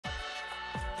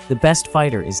The best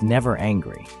fighter is never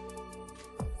angry.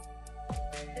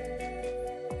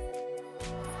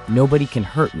 Nobody can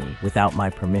hurt me without my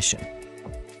permission.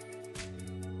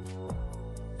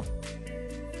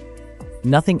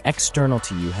 Nothing external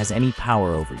to you has any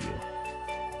power over you.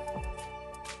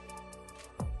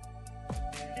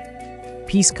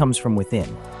 Peace comes from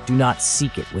within. Do not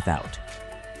seek it without.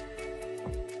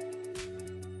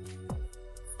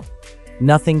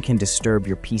 Nothing can disturb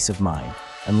your peace of mind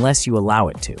unless you allow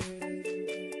it to.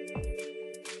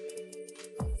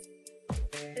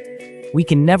 We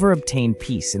can never obtain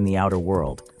peace in the outer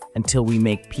world until we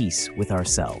make peace with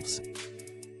ourselves.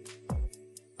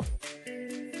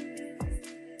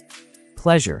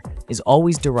 Pleasure is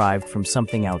always derived from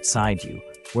something outside you,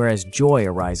 whereas joy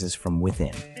arises from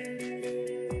within.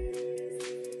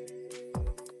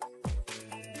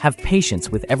 Have patience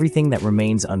with everything that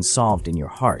remains unsolved in your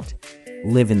heart.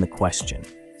 Live in the question.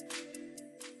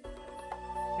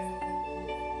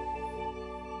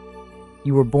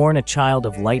 You were born a child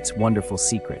of light's wonderful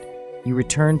secret. You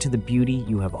return to the beauty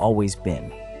you have always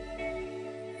been.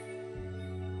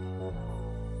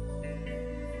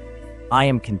 I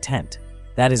am content.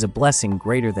 That is a blessing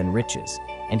greater than riches,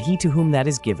 and he to whom that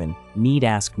is given need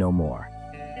ask no more.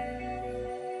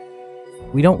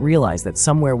 We don't realize that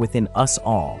somewhere within us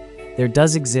all, there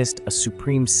does exist a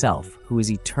supreme self who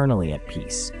is eternally at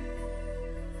peace.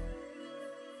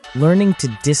 Learning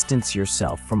to distance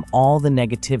yourself from all the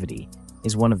negativity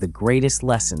is one of the greatest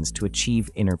lessons to achieve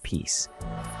inner peace.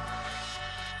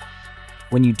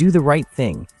 When you do the right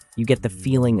thing, you get the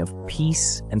feeling of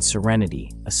peace and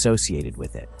serenity associated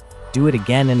with it. Do it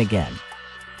again and again.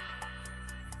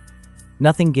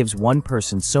 Nothing gives one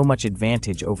person so much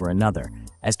advantage over another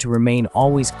as to remain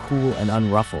always cool and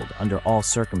unruffled under all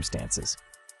circumstances.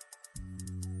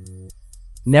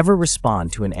 Never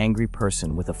respond to an angry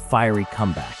person with a fiery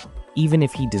comeback, even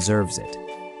if he deserves it.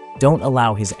 Don't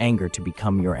allow his anger to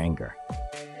become your anger.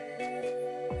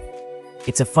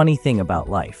 It's a funny thing about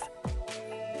life.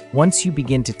 Once you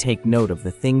begin to take note of the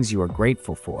things you are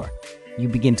grateful for, you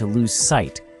begin to lose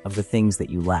sight of the things that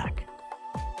you lack.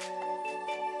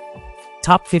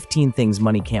 Top 15 things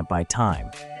money can't buy: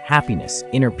 time, happiness,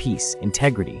 inner peace,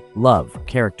 integrity, love,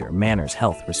 character, manners,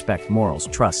 health, respect, morals,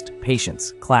 trust,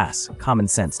 patience, class, common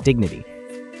sense, dignity.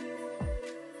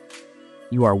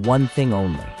 You are one thing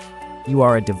only. You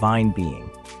are a divine being,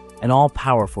 an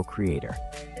all-powerful creator.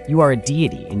 You are a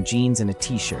deity in jeans and a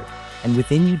t-shirt, and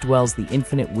within you dwells the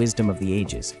infinite wisdom of the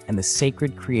ages and the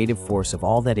sacred creative force of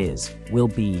all that is, will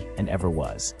be, and ever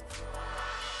was.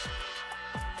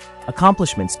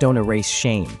 Accomplishments don't erase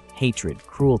shame, hatred,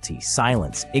 cruelty,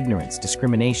 silence, ignorance,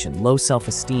 discrimination, low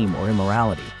self-esteem, or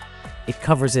immorality. It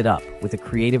covers it up with a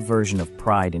creative version of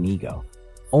pride and ego.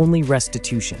 Only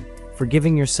restitution,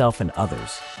 forgiving yourself and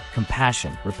others,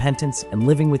 compassion, repentance, and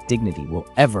living with dignity will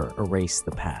ever erase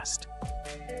the past.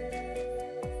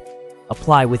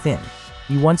 Apply within.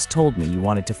 You once told me you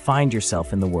wanted to find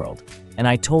yourself in the world, and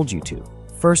I told you to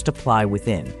first apply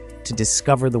within to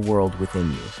discover the world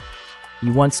within you.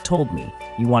 You once told me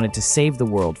you wanted to save the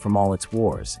world from all its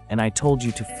wars, and I told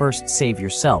you to first save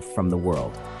yourself from the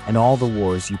world and all the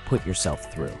wars you put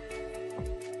yourself through.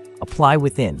 Apply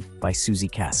Within by Susie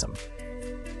Kassem.